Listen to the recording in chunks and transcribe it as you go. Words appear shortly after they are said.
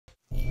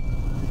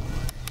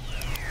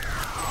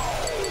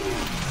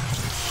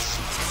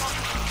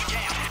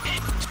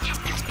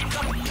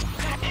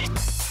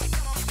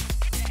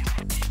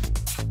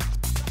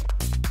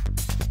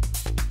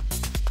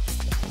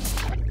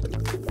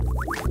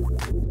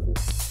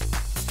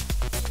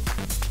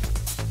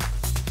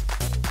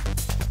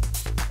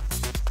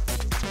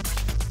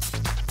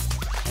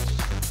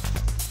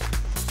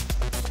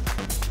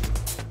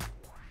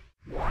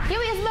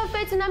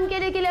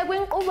Namkelekile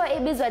kwinkqubo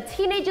ebizwa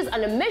Teenagers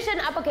on a Mission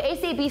apha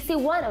SABC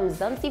 1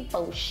 uMzansi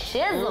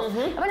Boshizo.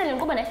 Abana le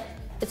nkqubo ne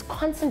it's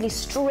constantly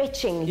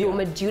stretching your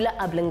medulla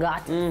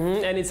oblongata.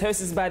 And it's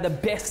hosted by the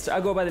best. I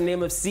go by the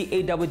name of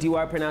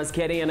CAWDY, pronounced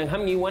Kedi, and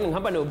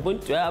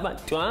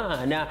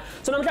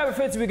so I'm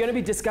referred to, we're going to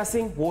be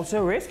discussing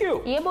water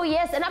rescue. Yebo,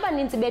 yes, and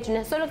abaninzi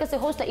bethu so look as a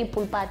host a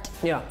pool part.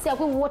 Yeah. See,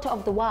 water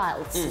of the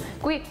wilds.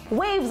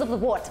 Waves of the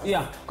water.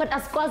 Yeah. But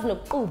asikwazi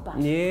nokuba.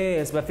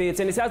 Yes, but and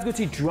it sounds good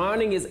to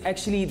drowning is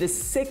actually the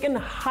second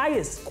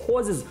highest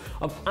causes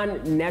of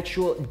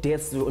unnatural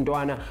deaths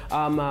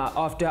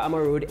after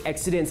road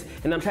accidents.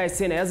 And I'm trying to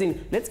say, as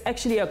in, let's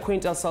actually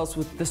acquaint ourselves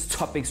with this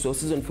topic. So,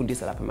 yes,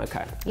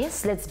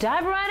 let's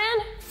dive right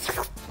in.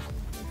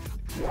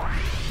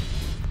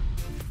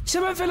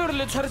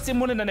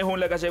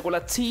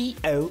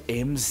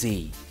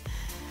 TOMz.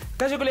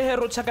 Kajekole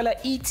hero chakala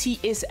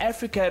ETS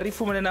Africa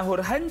rifumanana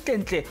hore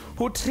hantle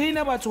ho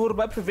trainer batho hore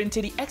ba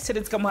prevented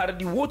accidents ka mohara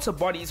di water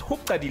bodies ho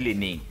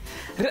qadileng.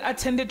 Re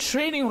attended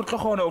training hore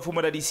tlogona ho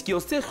fumana di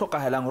skills tse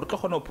hlokahalang hore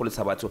tlogona ho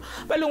pholisa batho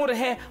ba leng hore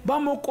he ba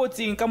mo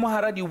kotsing ka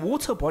mohara di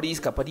water bodies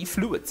kapa di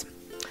fluids.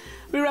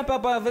 We wrap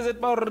up our visit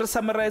by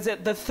summarize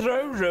the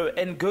thorough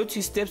and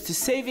go-to steps to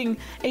saving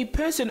a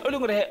person.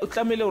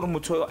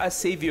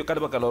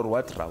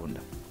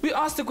 We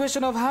asked the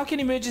question of how can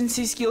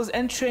emergency skills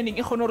and training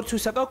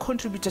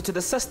contribute to the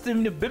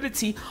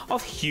sustainability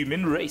of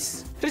human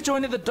race.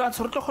 Rejoining the dots,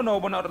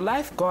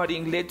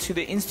 lifeguarding led to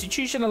the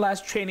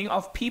institutionalized training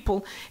of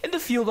people in the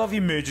field of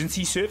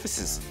emergency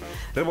services.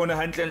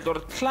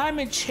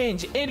 Climate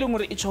change,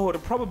 the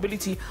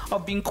probability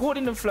of being caught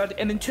in a flood,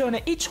 and in turn,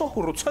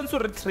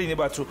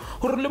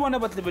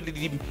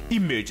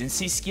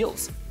 emergency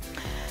skills.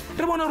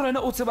 The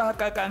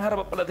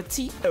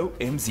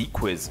TOMz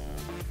quiz.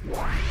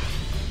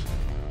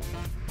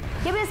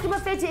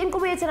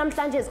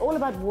 Is all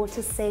about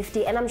water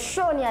safety, and I'm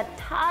sure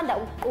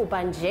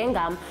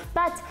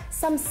but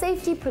some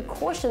safety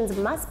precautions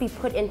must be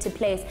put into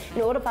place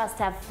in order for us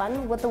to have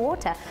fun with the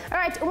water. All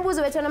right,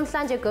 umbuzo wethu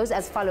namhlanje goes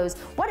as follows.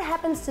 What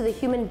happens to the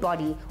human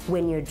body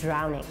when you're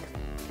drowning?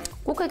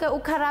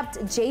 Corrupt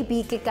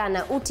JB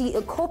Kekana uti,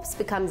 a corpse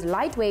becomes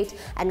lightweight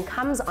and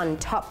comes on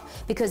top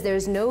because there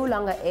is no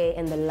longer air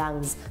in the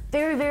lungs.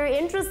 Very, very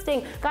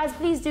interesting. Guys,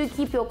 please do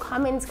keep your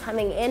comments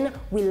coming in.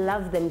 We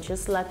love them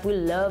just like we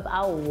love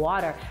our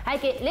water.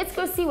 Okay, let's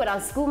go see what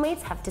our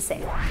schoolmates have to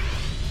say.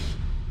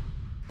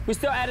 We're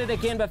still at it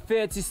again, but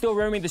it's still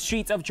roaming the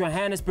streets of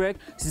Johannesburg.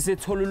 This is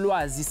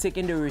Tolulwazi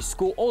Secondary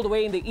School, all the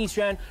way in the East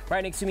Rand.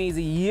 Right next to me is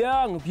a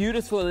young,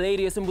 beautiful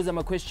lady. A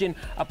question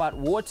about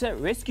water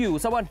rescue.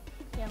 Someone?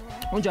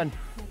 Unjan?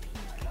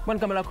 One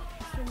kamalako.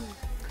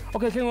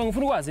 Okay,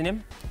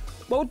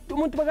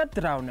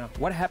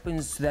 what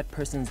happens to that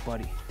person's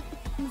body?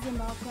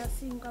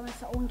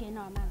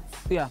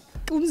 Yeah.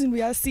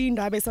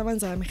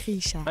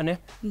 Ane?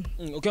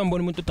 Okay, I'm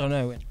going to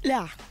drown.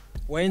 Yeah.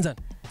 Where is that?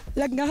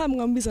 Like I'm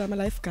a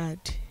lifeguard.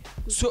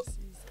 So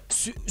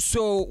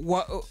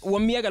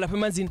wamiyaga lapha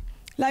emanzini?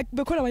 Like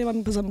bekhona abanye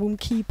abantu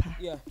keeper.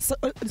 Yeah. So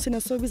sina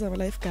sobiza ama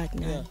lifeguard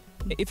yeah.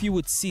 If you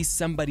would see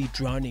somebody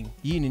drowning,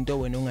 yini into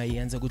wena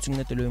ongayenza ukuthi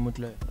uncede loyo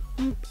muntu loyo?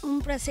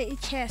 Umpress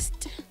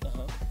chest.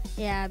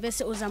 Yeah,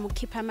 bese uzama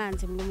ukukhipha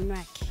amanzi emlomeni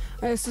wakhe.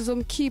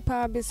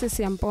 Sizomkhipha bese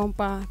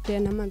siyampompa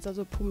then amanzi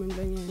azophuma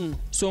emlonyeni.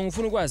 So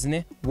ngifuna ukwazi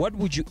ne, what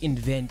would you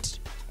invent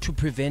to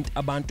prevent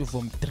abantu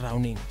from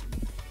drowning?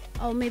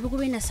 Or maybe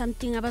kube na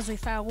something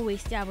abazoyifaka ku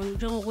waste yabo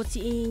njengokuthi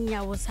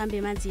inyawo zihambe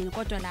emanzini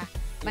kodwa la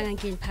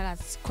bangangeni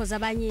phakathi because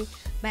abanye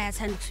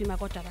bayathanda ukuswima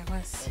kodwa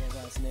bakwazi.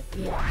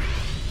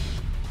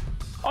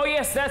 Oh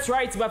yes, that's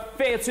right, but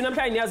fair.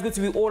 Tonight is going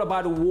to be all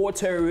about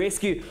water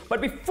rescue.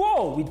 But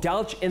before we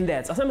divulge in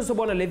that,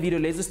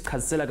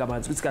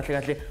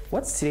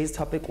 what's today's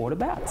topic all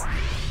about?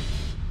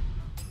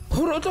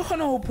 Hore o tlo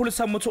khona ho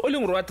pholisa motho o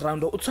leng wa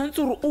drowned o tshwantse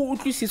hore o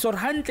utlwisise hore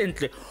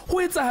hantlentle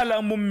ho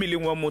etsahala mo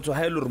mmeleng wa motho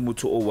ha ile hore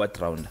motho o wa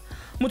drowned.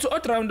 Motho o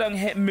drownang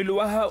he mmele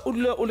wa ha o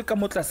le ka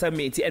motlasa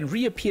metsi and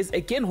reappears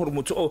again hore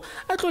motho o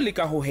a tlo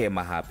leka ho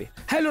hema hape.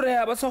 Ha ile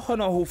hore ba sa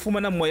khona ho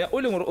fumana moya o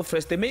leng hore o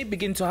fresh, they may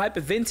begin to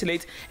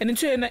hyperventilate and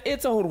into yena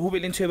etsa hore ho be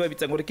le ntho e ba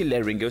bitsang hore ke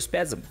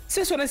laryngospasm.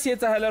 Se sona se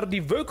etsahala hore di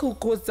vocal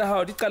cords tsa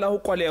hao di qala ho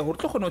kwaleha hore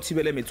tlo khona ho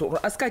thibela metso hore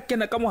a ska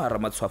kena ka mohara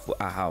matshwafo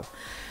a hao.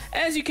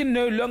 As you can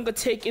no longer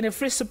take in a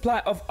fresh supply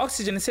of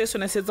oxygen, se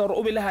sona se etsa hore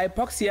o be le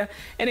hypoxia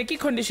and a key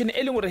condition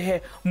e leng hore he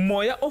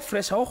moya o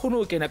fresh ha o khone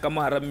ho kena ka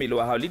mohara mmele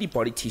wa hao le di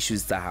body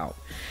tissues tsa hao.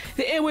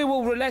 The airway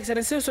will relax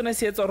and se sona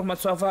se etsa hore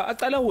matshwafo a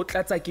qala ho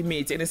tlatsa ke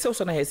metsi and se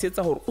sona he se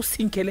etsa hore o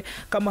sinkele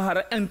ka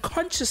mohara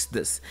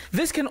unconsciousness.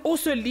 This can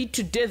also lead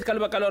to death ka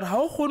lebaka la hore ha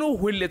o khone ho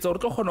hweletsa hore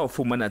tlo khona ho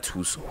fumana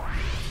thuso.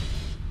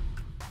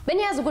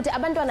 Beniyazi ukuthi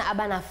abantwana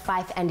abana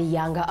 5 and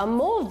younger are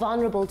more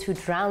vulnerable to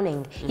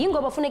drowning.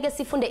 Yingoba funeke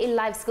sifunde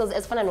life skills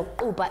ezifana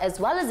nokuqubha as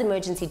well as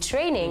emergency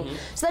training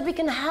so that we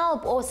can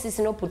help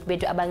osisi nobhuti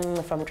bethu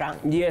abancinci from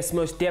drowning. Yes,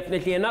 most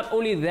definitely. And not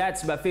only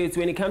that, but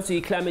when it comes to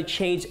climate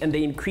change and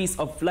the increase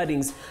of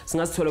floodings,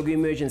 singasithola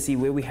ku-emergency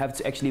where we have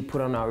to actually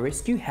put on our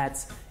rescue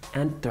hats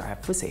and drive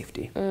for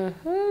safety.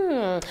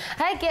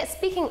 Okay,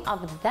 speaking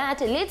of that,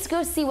 let's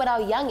go see what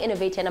our young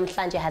innovator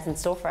Namhlanje has in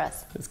store for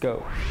us. Let's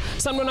go.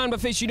 Sanibonani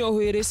bafethu, you know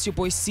who it is, your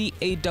boy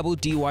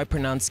C-A-D-D-Y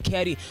pronounced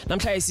Caddy.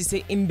 Namhlanje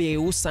sise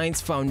Imbeu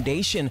Science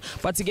Foundation.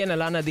 But again,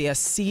 Alana, they are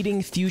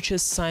seeding future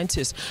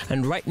scientists.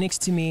 And right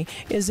next to me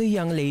is a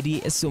young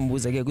lady,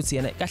 Esumbuza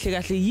Gagutiana.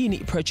 Kahle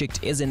yini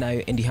project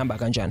ezenayo endihamba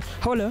kanjani.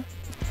 Hello.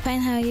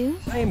 Fine, how are you?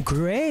 I am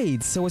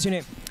great. So what's your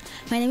name?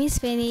 My name is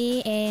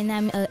Fanny and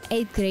I'm an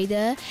 8th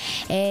grader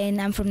and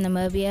I'm from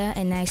Namibia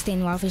and I stay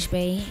in Walfish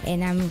Bay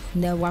and I'm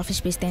the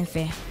Walfish Bay STEM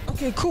Fair.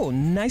 Okay, cool.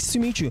 Nice to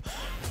meet you.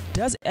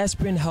 Does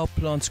aspirin help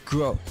plants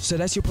grow? So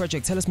that's your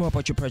project. Tell us more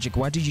about your project.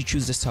 Why did you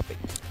choose this topic?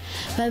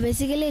 Well,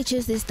 basically I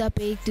chose this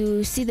topic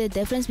to see the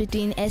difference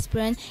between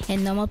aspirin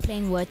and normal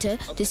plain water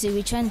to see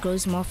which one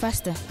grows more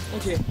faster.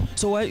 Okay.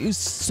 So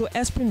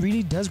aspirin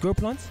really does grow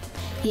plants?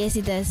 Yes,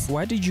 it does.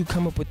 Why did you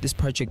come up with this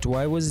project?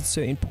 Why was it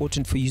so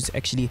important for you to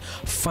actually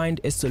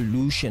find a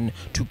solution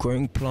to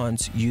growing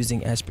plants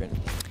using aspirin?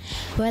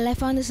 Well, I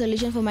found a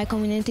solution for my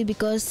community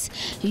because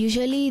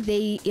usually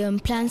the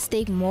plants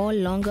take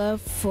longer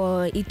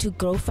for it to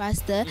grow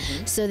faster.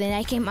 So then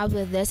I came up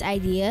with this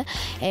idea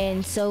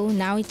and so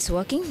now it's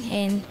working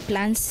and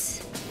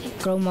plants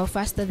grow more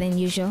faster than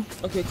usual.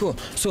 Okay, cool.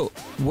 So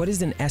what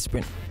is an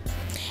aspirin?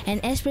 An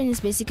aspirin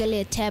is basically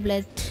a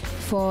tablet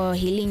for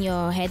healing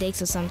your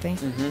headaches or something.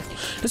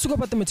 Let's talk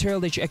about the material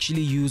that you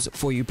actually use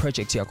for your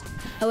project, Yako.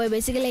 Well,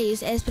 basically I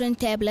use aspirin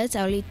tablets.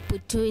 I only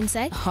put 2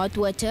 inside, hot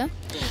water,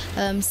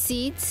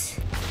 seeds,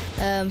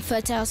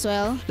 fertile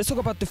soil. Let's talk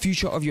about the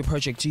future of your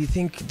project. Do you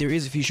think there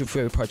is a future for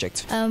your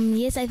project?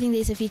 Yes, I think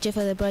there's a future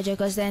for the project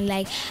because then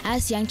like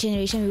as young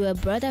generation we were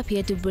brought up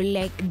here to bring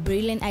like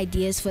brilliant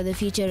ideas for the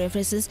future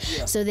references.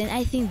 So then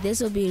I think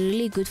this will be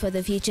really good for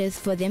the future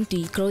for them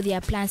to grow their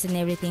plants and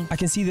everything. I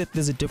can see that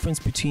there's a difference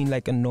between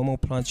like a normal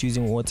plant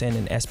using water and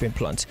an aspirin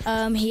plant.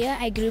 Here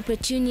I grew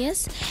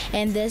petunias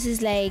and this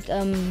is like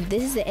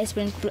this is the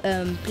aspirin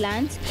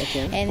plant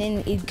and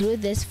then it grew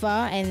this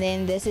far and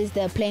then this is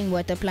the plain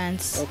water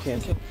plants. Okay.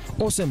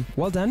 Awesome.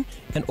 Well done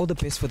and all the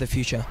best for the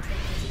future.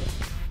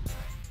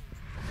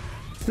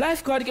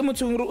 Lifeguard ke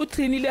motho ngre o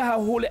trainile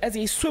haholo as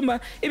a swimmer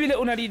ebile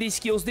o na le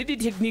skills le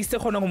techniques tse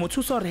kgonang go mo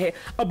thusa hore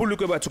a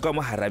boloke batho ka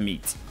mo hara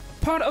metsi.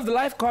 Part of the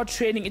lifeguard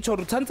training is to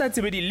tantsa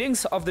the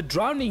links of the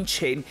drowning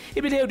chain.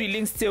 Ebile di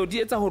links tseo di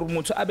etsa hore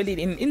motho a be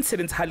le an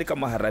incident hale ka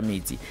mo hara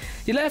metsi.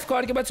 Di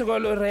lifeguard ke batho go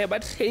lo re ba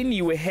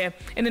trainiwe he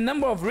in a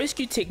number of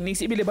rescue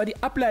techniques ebile ba di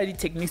apply di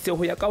techniques tseo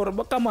ho ya ka hore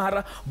ba ka mo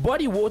hara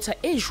body water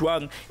e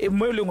jwang e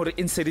mo le hore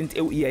incident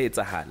eo e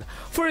etsahala.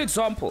 For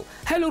example,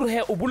 hello he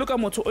o boloka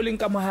motho o leng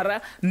ka mo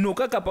hara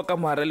noka kapa ka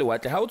mo hara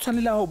lewatle ha o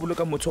tshwanela ho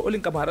boloka motho o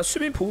leng ka mo hara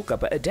swimming pool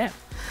kapa a dam.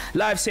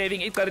 Life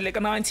saving e qarile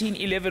ka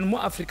 1911 mo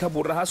Africa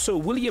Borwa ha so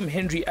William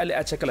Henry Ali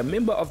Achakala,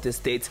 member of the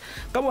states,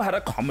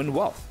 Kamohara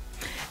Commonwealth.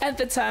 At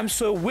the time,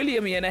 Sir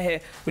William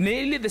Yenahe,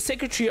 nearly the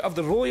secretary of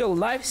the Royal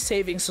Life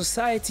Saving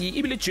Society,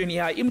 Ibile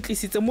Junior,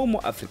 implicit Momo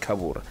Africa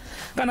Bora.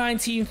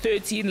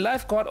 1913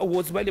 Lifeguard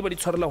Awards by Libadi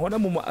Torla Hona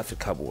Momo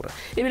Africa Bora.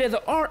 Ibile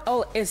the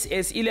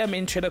RLSS Ilya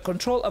maintained the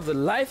control of the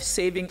life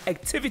saving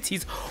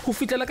activities who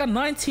fit like a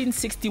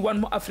 1961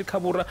 Mo Africa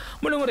Bora.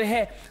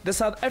 Molongore, the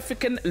South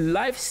African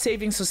Life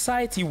Saving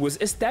Society was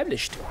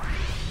established.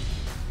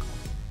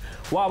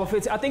 Wow,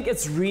 but I think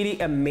it's really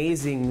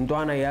amazing,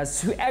 Ndwana Yas,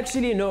 to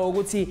actually know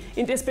Guti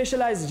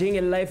inter-specialized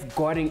in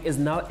lifeguarding is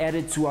now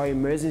added to our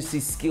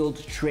emergency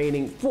skilled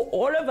training for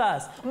all of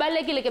us.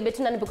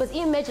 Because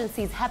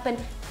emergencies happen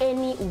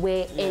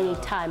anywhere,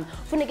 anytime.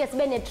 Funeke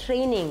sibe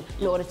training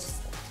in order to.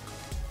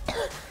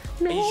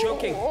 Are you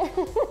joking?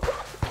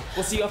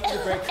 We'll see you after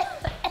the break.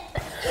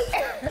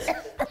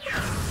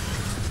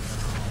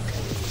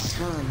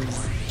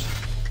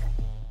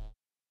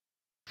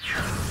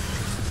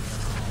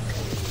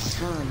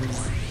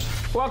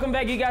 Welcome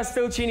back, you guys.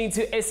 Still tuning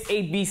to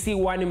SABC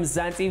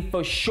Mzansi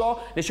for sure.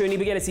 The show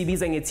begin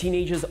CB's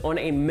teenagers on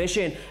a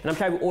mission, and I'm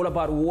talking all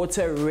about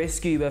water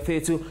rescue.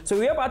 So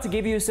we're about to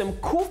give you some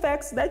cool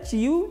facts that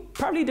you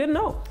probably didn't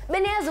know.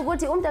 In as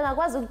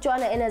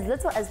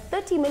little as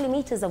 30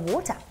 millimeters of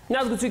water.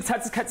 Now means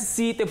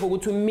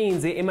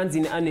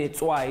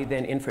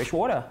than in fresh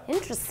water.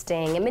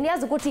 Interesting.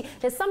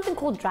 There's something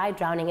called dry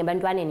drowning in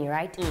Bandwaneni,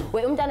 right?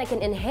 Where umdana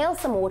can inhale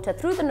some water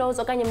through the nose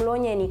and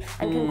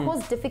can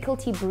cause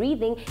difficulty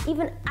breathing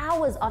even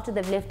hours after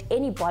they've left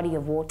any body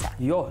of water.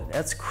 Yo,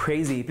 that's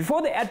crazy.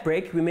 Before the ad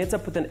break, we met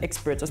up with an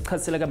expert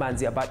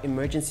about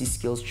emergency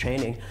skills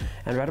training.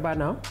 And right about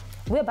now,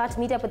 we're about to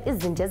meet up with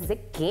Izinja's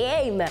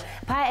Game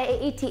by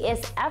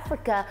ETS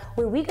Africa,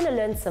 where we're going to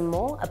learn some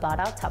more about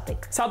our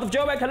topic. South of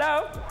Joburg,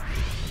 hello.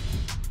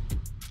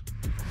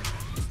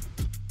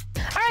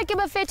 All Alright, ke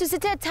bafethu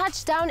sithe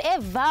touchdown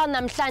eval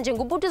namhlanje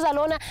nguButu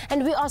Zalona,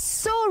 and we are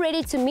so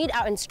ready to meet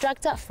our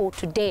instructor for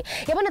today.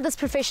 Yabona this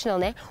professional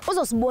ne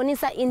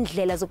uzosibonisa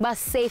indlela zokuba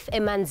safe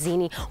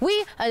emanzini.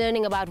 We are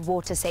learning about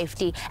water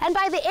safety, and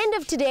by the end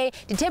of today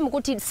dithemba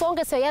ukuthi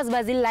sonke soyazi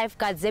bazi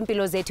lifeguards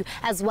zempilo zethu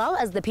as well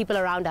as the people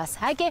around us.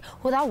 Hake,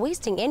 without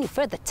wasting any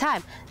further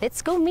time,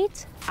 let's go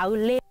meet our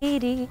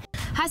lady.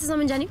 Hi Sisa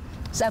Manjani.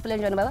 Saphila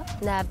njani baba?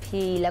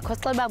 Naphila.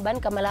 Khosixola uba kubani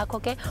igama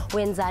lakho ke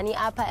wenzani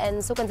apha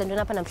and sukwenza ntoni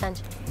apha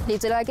namhlanje?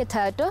 Litselwa ke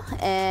Thato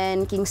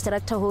and King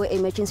Instructor ho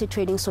Emergency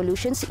Trading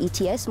Solutions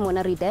ETS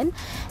Mona Riden,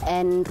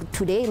 and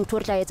today I'm tla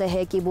etsa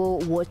he ke bo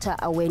water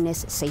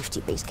awareness safety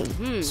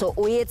basically. So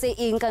o etse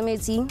eng ka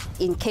metsing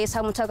in case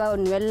ha motho ka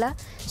nwella,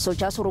 so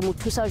just ro mo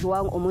thusa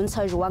jwang o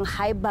montsha jwang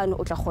haibane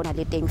o tla khona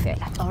le teng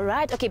fela. All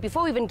right, okay,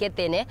 before we even get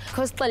there ne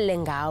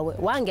khosixolle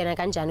ngawe wangena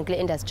kanjani kule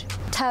industry?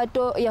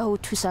 Thato ya ho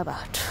thusa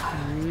batho.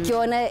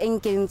 Ke ona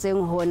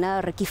enkentseng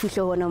hona re ke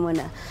fihle hona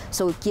mona,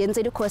 so ke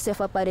entse di course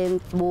fa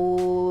parent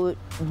bo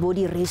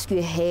body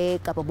rescue he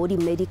kapa body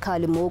medical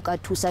mo ka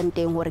thusang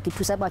teng hore ke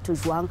thusa batho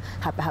jwang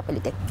hape le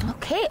teng.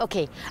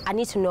 Okay, I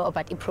need to know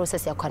about the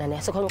process yakhona ne.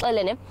 So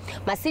khongixele ne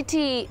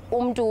masithi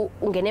umuntu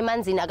ungena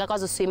emanzini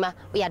akakwazi uswima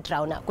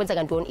uyadrowna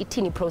kwenzeka ntoni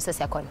ithini process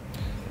yakhona?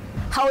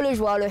 Ha o le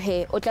jwalo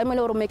he o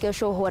tlamehile hore make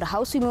sure hore ha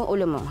o swime o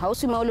le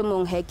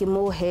mong he ke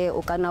mo he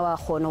o kana wa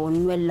khona o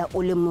nwella o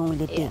le mong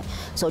le teng.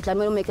 So o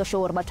tlamehile make sure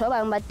hore batho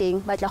ba bang ba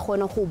teng ba tla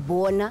khona go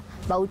bona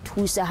ba o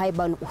thusa ha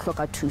ebane o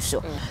hloka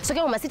thuso. So ke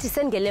masithi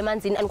sengele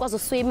emanzini anikwazi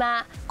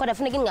uswima kodwa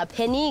funeka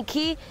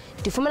ningapanic,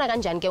 difumana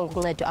kanjani ke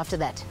ngokuncedo after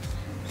that?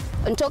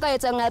 Ntoka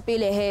etsa nga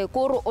pele he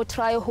koro o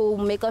try ho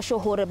make sure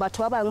hore batho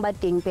ba bang ba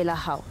teng pela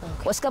hao.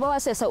 O ska ba wa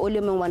sesa o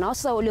le mong wana o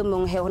sa o le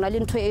mong he hona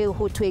le ntho e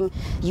ho tweng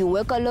you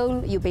work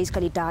alone, you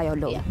basically die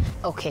alone. Yeah.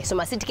 Okay, so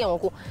masithi ke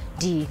ngoku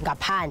di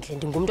ngaphandle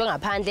ndingumuntu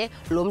ngaphandle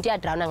lo muntu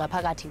yadrowna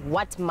ngaphakathi,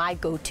 what's my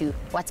go to,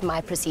 what's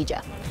my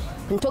procedure?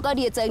 Ntoka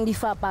di etsa di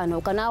fapana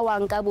o kana wa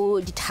nka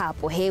bo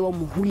dithapo he wa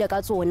mohula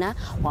ka tsona,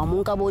 wa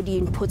monka bo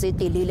di ntho tse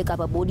telele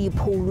kapa bo di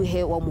phulu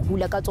he wa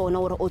mohula ka tsona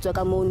hore o tswe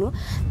ka mono,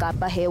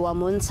 kapa he wa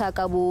montsha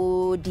ka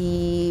bo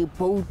di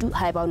boat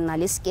ha ba ona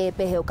le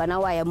skepe he o kana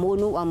wa ya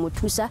mono wa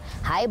mothusa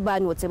ha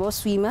ebane o tseba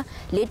swimmer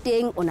le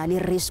teng ona le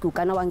rescue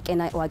kana wa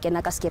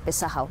kena ka skepe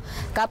sa hao,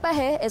 kapa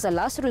he as a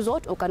last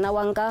resort o kana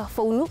wa nka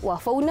phone wa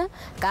phone,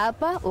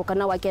 kapa o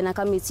kana wa kena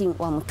ka metsing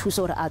wa mothusa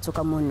hore a tswe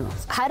ka mono.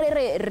 Ha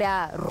re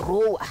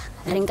roa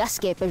re nka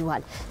skepe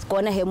jwale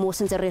kona he mo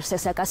sentse re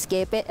sesa ka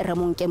skepe re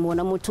monke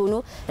mona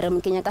mothono re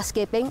mkenya ka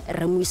skepeng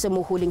re mo ise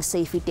mo holding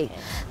safe teng,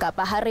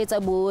 kapa ha re etsa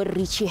bo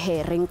reach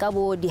he re nka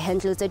bo di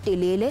handles tse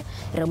telele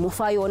re mo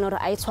fa yona re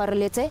a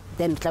itshwareletse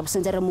then tla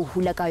sentse re mo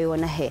hula ka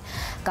yona he,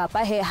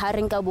 kapa he ha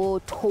re nka bo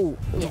toe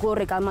go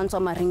re ka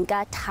mantswa ma re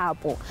nka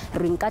thapo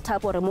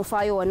re mo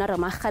fa yona re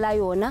magala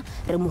yona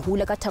re mo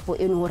hula ka thapo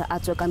eno hore a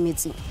tswe ka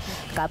metsing,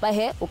 kapa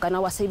he o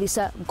kana wa service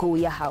go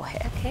ya hao he.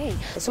 Okay,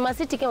 so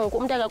masithi ke ngoku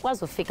umuntu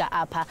akakwazi ufika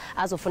apha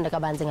azofunda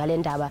kabanzi ngale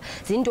ndaba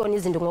zintoni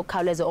izinto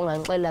ngokukhawuleza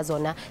ongangixelela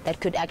zona that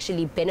could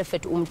actually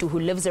benefit umuntu who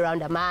lives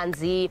around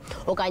amanzi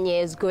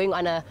okanye is going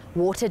on a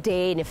water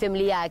day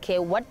nefamily yakhe?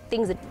 What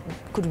things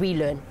could we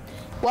learn?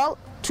 Well,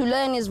 to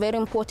learn is very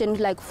important.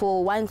 Like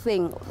for one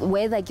thing,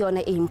 weather ke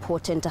yona e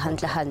important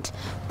hantle.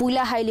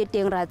 Pula ha ile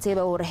teng ra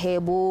tseba hore he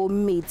bo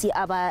metsi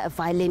aba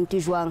violent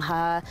jwang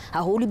ha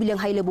ho bileng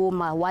ha ile bo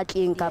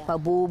mawatleng kapa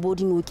bo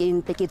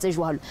dinokeng teketse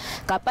jwalo,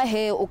 kapa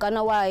he o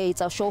kana wa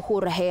etsa sure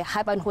hore he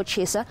ha ban ho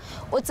chesa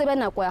o tsebe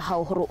nako ya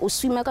hao hore o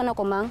swima ka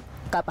nako mang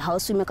kapa ha o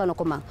swime ka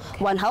nako mang.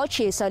 One ha o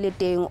chesa le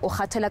teng o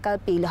kgathela ka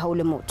pele ha o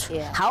le motho,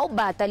 ha o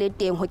bata le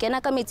teng ho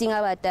kena ka metsing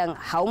a batang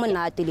ha o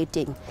monate le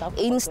teng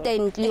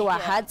instantly wa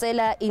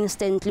hatsela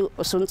instantly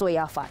o sontso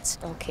ya fatshe.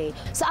 Okay,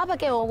 so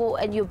abake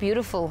at your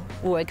beautiful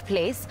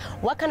workplace,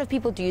 what kind of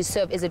people do you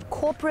serve? Is it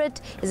corporate,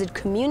 is it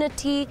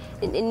community,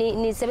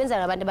 ni sebenza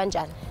nabantu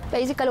banjani?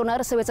 Basically una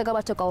re sebetsa ka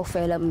batho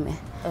kaofela mme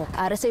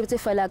a re sebetse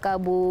fela ka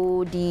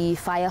bo di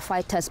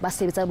firefighters ba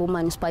sebetsa bo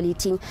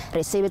municipality,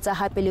 re sebetsa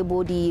hape le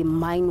bo di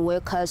mine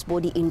workers, bo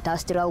di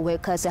industrial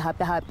workers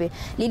hape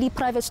le di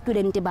private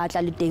student ba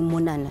tla le teng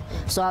monana.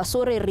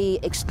 So re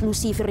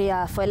exclusive re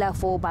ya fela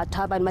for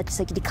batho ba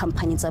matlisa ke di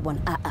company tsa bona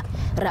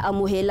re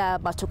amohela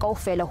batho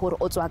kaofela hore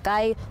o tswa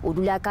kae o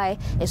dula kae,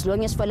 as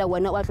long as fela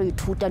wena wa tlo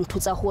ithuta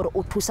ntutsa hore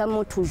o thusa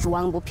motho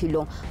jwang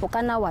bophilong o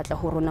kana wa tla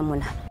ho rona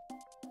mona.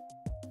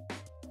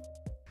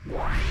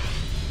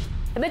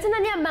 Betina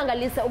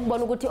niyamangalisa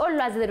ukubona ukuthi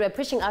olwazi that we're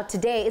pushing out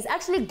today is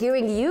actually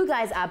gearing you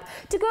guys up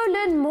to go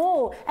learn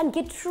more and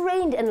get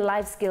trained in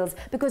life skills,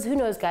 because who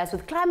knows guys,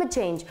 with climate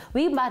change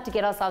we're about to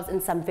get ourselves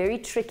in some very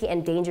tricky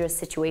and dangerous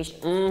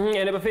situations.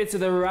 And I'm afraid so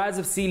the rise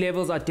of sea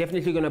levels are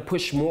definitely going to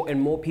push more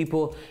and more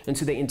people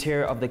into the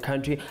interior of the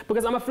country,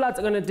 because floods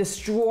are going to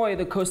destroy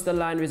the coastal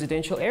line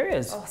residential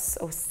areas. Oh,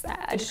 so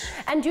sad.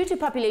 And due to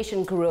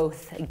population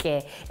growth,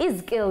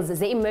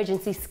 the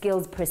emergency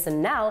skills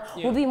personnel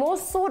will be more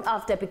sought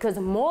after, because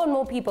more and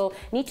more people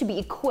need to be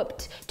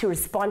equipped to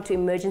respond to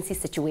emergency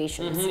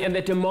situations. And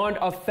the demand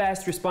of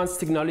fast response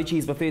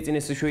technologies, but it's in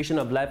a situation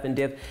of life and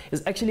death,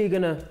 is actually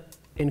going to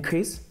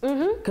increase?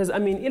 Because I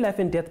mean, life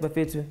and death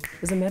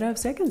is a matter of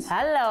seconds.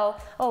 Hello.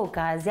 Oh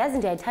guys,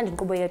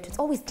 it's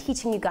always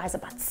teaching you guys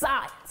about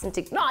science and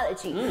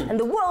technology and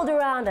the world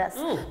around us.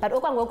 But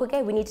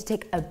okay, we need to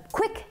take a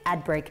quick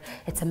ad break.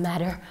 It's a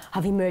matter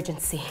of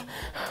emergency.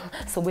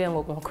 So we are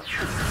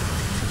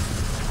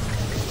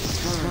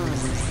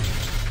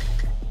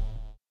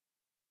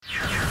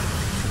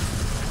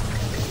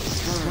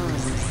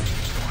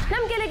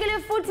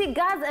Futi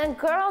guys and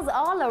girls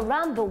all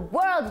around the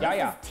world. This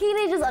is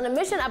Teenagers on a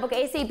Mission up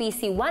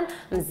SABC 1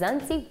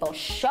 Mzansi for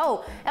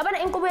show.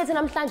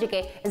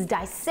 Is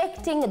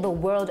dissecting the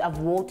world of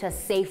water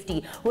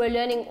safety. We're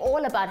learning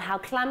all about how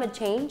climate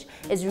change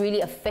is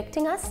really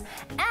affecting us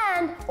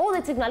and all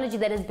the technology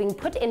that is being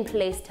put in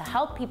place to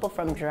help people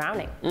from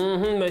drowning.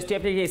 Most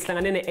definitely,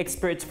 the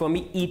experts from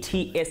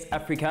ETS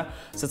Africa,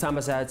 to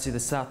the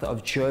south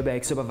of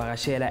Joburg,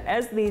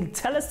 as they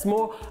tell us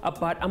more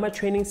about our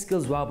training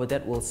skills, but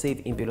that will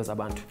save impilo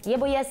zabantu.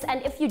 Yes,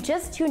 and if you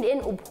just tuned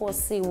in,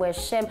 uphosi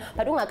weshem,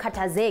 but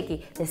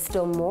ungakhathazeki, there's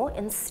still more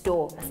in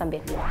store.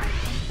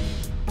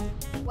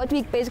 What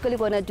we basically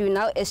gonna do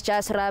now is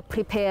just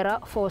prepare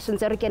for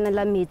since we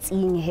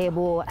meeting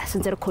hebo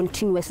since we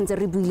continue since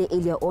we buile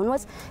earlier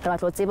onwards ra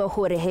tlo tseba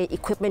hore he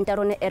equipment ya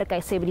rona e re ka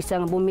e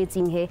sebedisang bo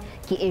meeting he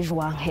ke e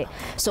jwang he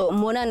so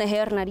mona na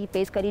here na di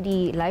basically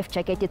di life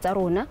jacket tsa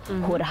rona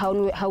hore ha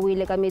o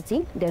ile ka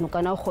meeting then o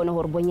kana gona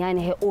hore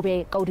bonyane he o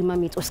be ka odima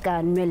metsi o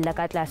ska nwella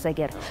ka tlasa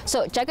gere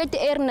so jacket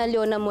e rena le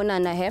yona mona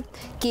na he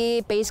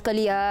ke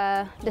basically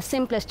the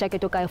simplest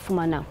jacket o ka e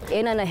fumana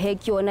ena na he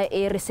ke yona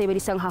e re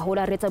sebedisang ha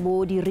hola re tsa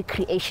bo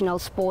recreational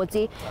sports,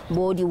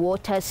 body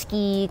water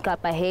ski,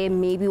 kapa he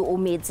maybe o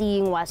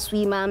metsing wa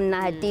swimma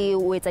mnate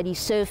o etsa di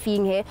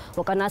surfing he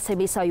o kana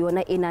sebesa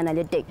yona enana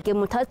le deck ke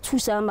motho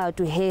thusa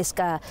batho he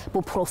ska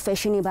bo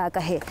professional ba ka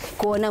he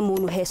kona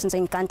mono he sentse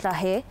nkantla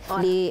he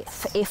le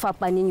e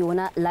fapaneng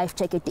yona life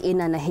jacket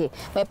enana he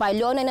ba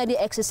lona na di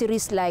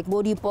accessories like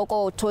body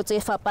poko thotse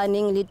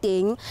fapaneng le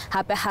teng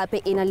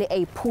hape ena le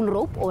a pull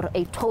rope or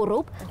a tow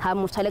rope ha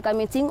motho le ka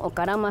metsing o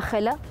kana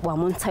magela wa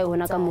montsha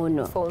yona ka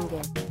mono.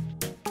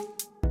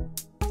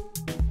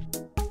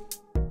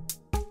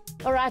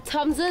 All right,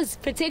 TOMz,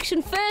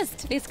 protection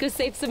first. Let's go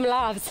save some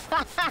lives.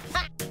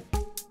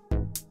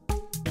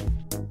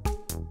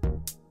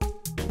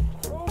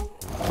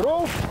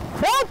 Rope!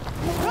 Grab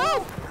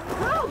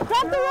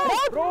the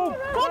rope!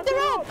 Grab the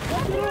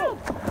rope!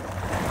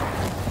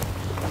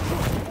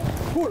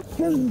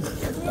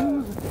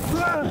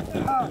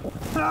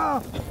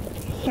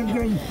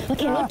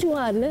 Okay, not too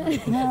hard.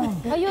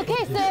 Are you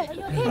okay, sir?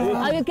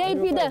 Are you okay,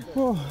 Peter?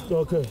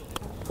 Okay.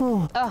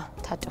 Oh,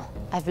 Tato,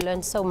 I've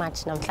learned so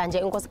much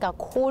namhlanje.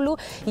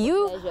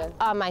 You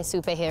are my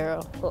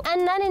superhero.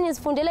 And Nani is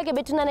fundela ke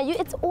betu nana,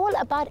 it's all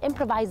about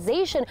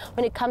improvisation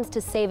when it comes to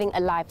saving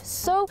a life.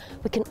 So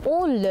we can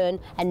all learn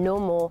and know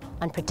more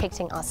on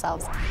protecting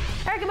ourselves.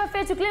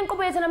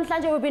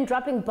 We've been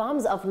dropping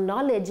bombs of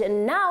knowledge,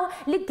 and now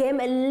game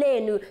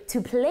lenu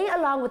to play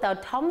along with our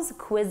TOMz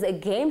quiz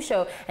game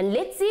show, and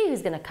let's see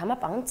who's gonna come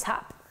up on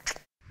top.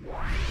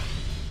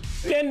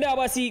 Shout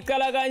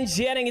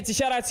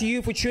out to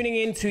you for tuning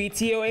in to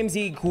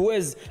TOMz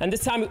quiz, and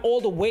this time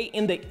all the way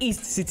in the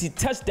East City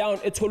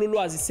touchdown at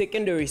Tolulwazi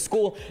Secondary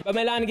School.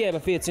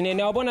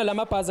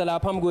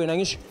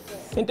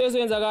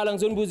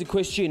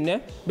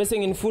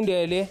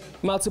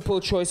 Multiple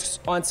choice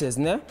answers.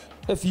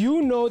 If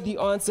you know the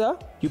answer,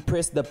 you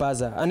press the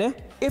buzzer.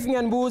 If you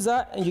and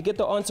you get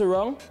the answer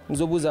wrong,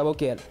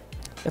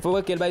 if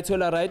you by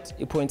tola right,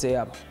 you point it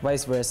up.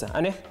 Vice versa.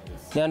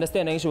 You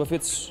understand?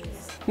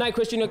 Now,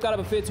 question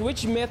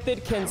which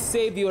method can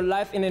save your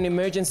life in an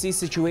emergency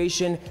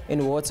situation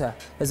in water?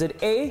 Is it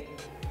A,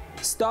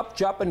 stop,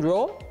 drop, and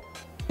roll?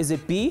 Is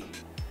it B,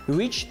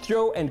 reach,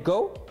 throw, and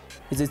go?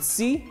 Is it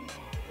C,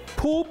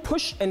 pull,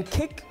 push, and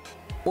kick?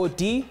 Or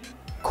D,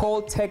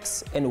 call,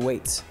 text, and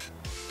wait?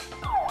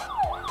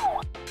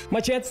 My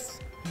chance.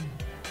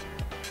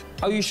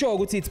 Are you sure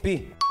it's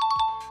B?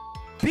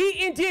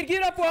 B indeed. Give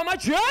it up for my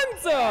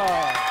chance.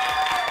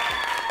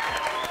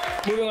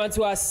 Moving on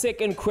to our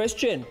second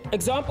question.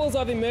 Examples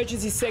of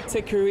emergency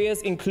sector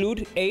careers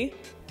include A,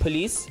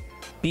 police,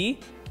 B,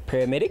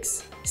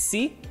 paramedics,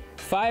 C,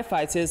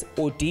 firefighters,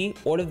 or D,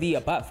 all of the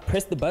above.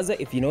 Press the buzzer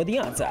if you know the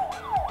answer.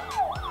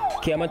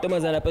 Okay,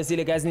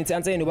 guys need to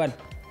answer anyone.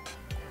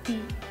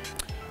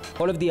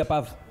 All of the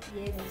above.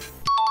 Yes.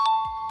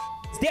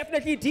 It's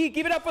definitely D.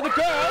 Give it up for the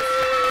girls.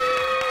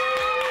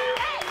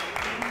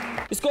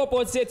 The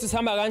scoreboard said to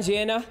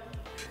Samaranjena.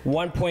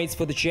 1 point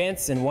for the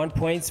chance and 1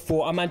 point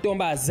for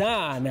Amantomba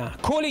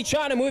Zana. Koli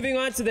Chana, moving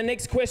on to the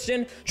next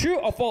question. True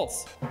or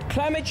false?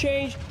 Climate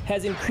change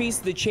has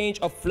increased the change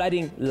of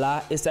flooding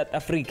in South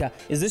Africa.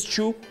 Is this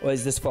true or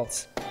is this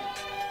false?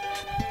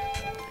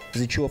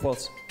 Is it true or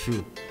false?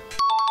 True.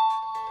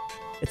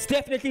 It's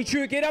definitely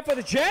true. Get up for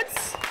the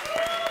chance.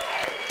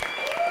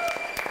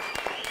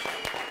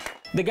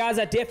 The guys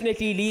are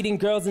definitely leading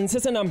girls in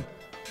Sisanam.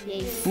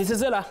 Yes.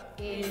 Nisizela?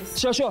 Yes.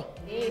 Sure?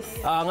 Yes.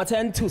 Ngathi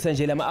anithusa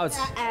nje lama out.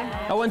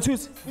 I want to.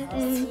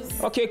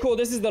 Okay, cool.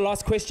 This is the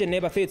last question,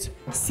 neighbor fit.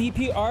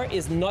 CPR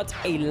is not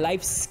a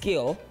life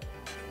skill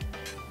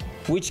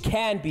which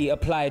can be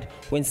applied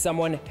when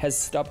someone has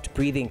stopped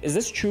breathing. Is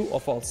this true or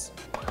false?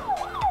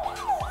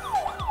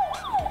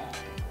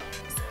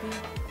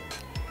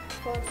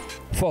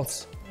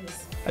 False.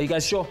 Yes. Are you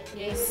guys sure?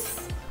 Yes.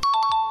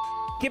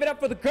 Give it up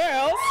for the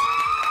girls.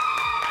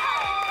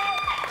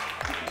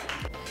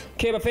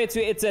 Okay, Bafetu,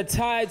 it's a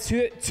tie.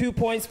 2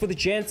 points for the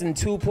gents and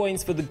 2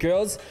 points for the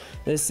girls.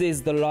 This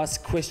is the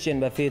last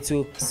question,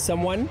 Bafetu.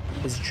 Someone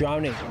is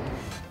drowning.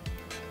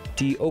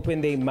 Do you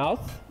open their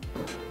mouth,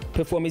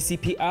 perform a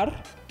CPR,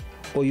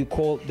 or you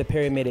call the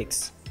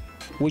paramedics?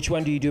 Which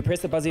one do you do?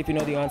 Press the buzzer if you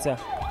know the answer.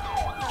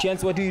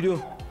 Gents, what do you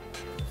do?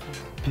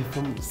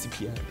 Perform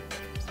CPR.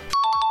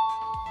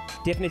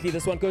 Definitely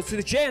this one goes to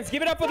the gents.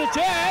 Give it up for the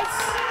gents.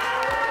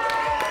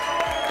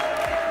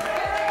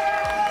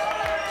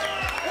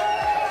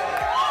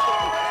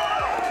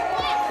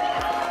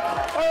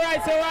 All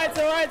right.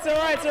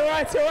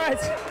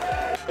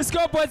 The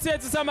scoreboard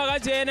said to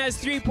Samarajan has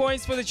 3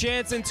 points for the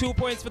gents and 2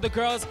 points for the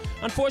girls.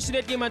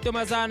 Unfortunately,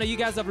 Mantomazana, you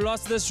guys have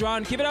lost this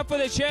round. Give it up for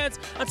the gents.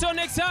 Until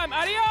next time,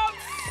 adios!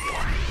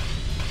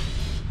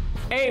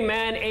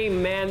 Amen.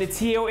 The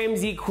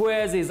TOMz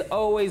quiz is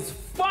always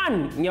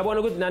fun. Keep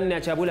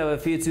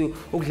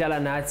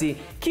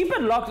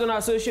it locked on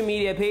our social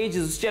media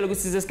pages.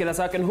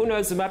 And who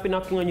knows, we might be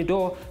knocking on your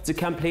door to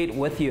come play it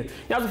with you.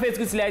 Now,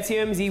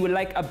 TOMz, we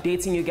like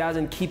updating you guys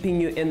and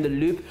keeping you in the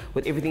loop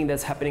with everything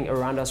that's happening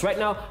around us. Right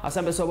now, our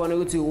sample so want to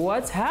go to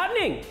what's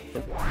happening.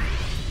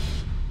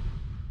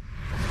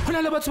 The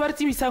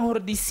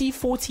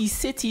C40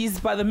 cities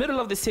by the middle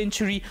of the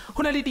century,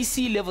 the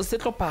sea levels in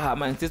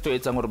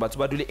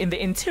the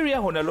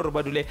interior,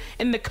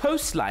 in the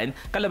coastline,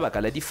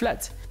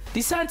 flood.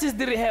 The scientists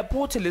did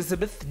Port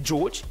Elizabeth,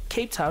 George,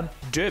 Cape Town,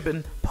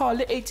 Durban,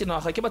 coastal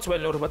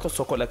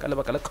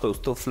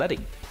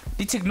flooding.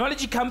 The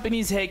technology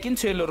companies have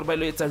into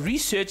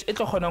research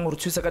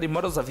the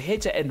models of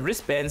header and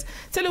wristbands,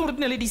 telling the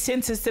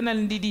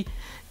sensors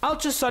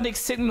ultrasonic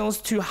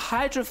signals to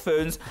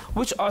hydrophones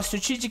which are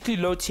strategically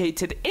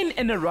located in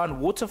and around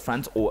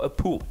waterfronts or a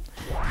pool.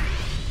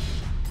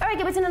 All right,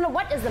 but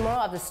what is the moral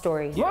of the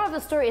story? The moral of the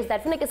story is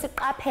that when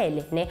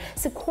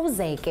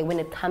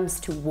it comes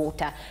to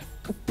water,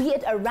 be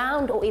it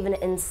around or even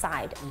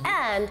inside,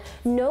 and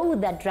know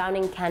that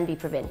drowning can be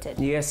prevented.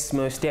 Yes,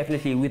 most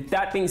definitely. With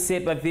that being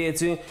said, we're here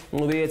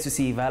to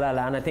see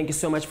Valalana. Thank you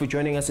so much for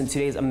joining us in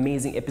today's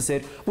amazing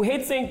episode. We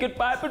hate saying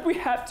goodbye, but we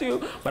have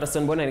to. But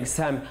next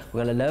time,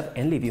 we're gonna love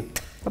and leave you.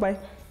 Bye-bye.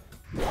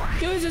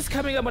 Here's just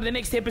coming up on the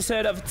next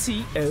episode of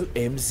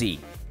TOMz.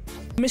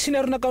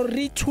 Missionary na ka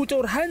re thuto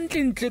or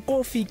hantle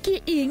coffee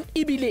ke eng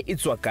ebile e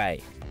tswa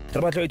kae.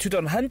 Re batla ithuta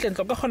on hantle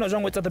ka gona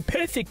jang wetsa the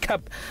perfect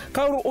cup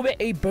ka gore o be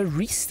a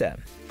barista.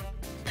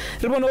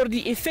 Re bona gore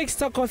the effects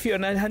of coffee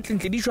on hantle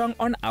di jwang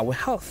on our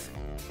health.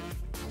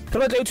 Re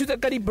batla ithuta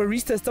ka di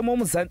baristas tsa mo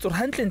Mzansi or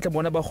hantle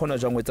bona ba gona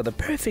jang wetsa the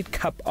perfect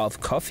cup of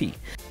coffee.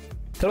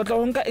 Re batla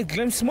go nka a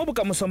glimpse mo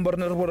bokamosong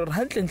borona re bona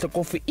hantle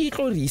coffee e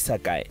tlo re isa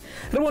kae.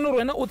 Re bona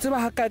gore wena o tseba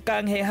ha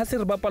kakang he ha se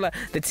re bapala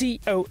the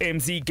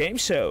TOMz game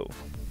show.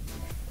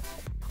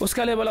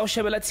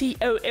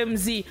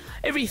 TOMz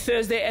every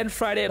Thursday and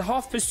Friday at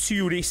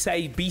 2:30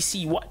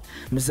 SABC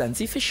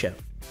Mzansi Fisher.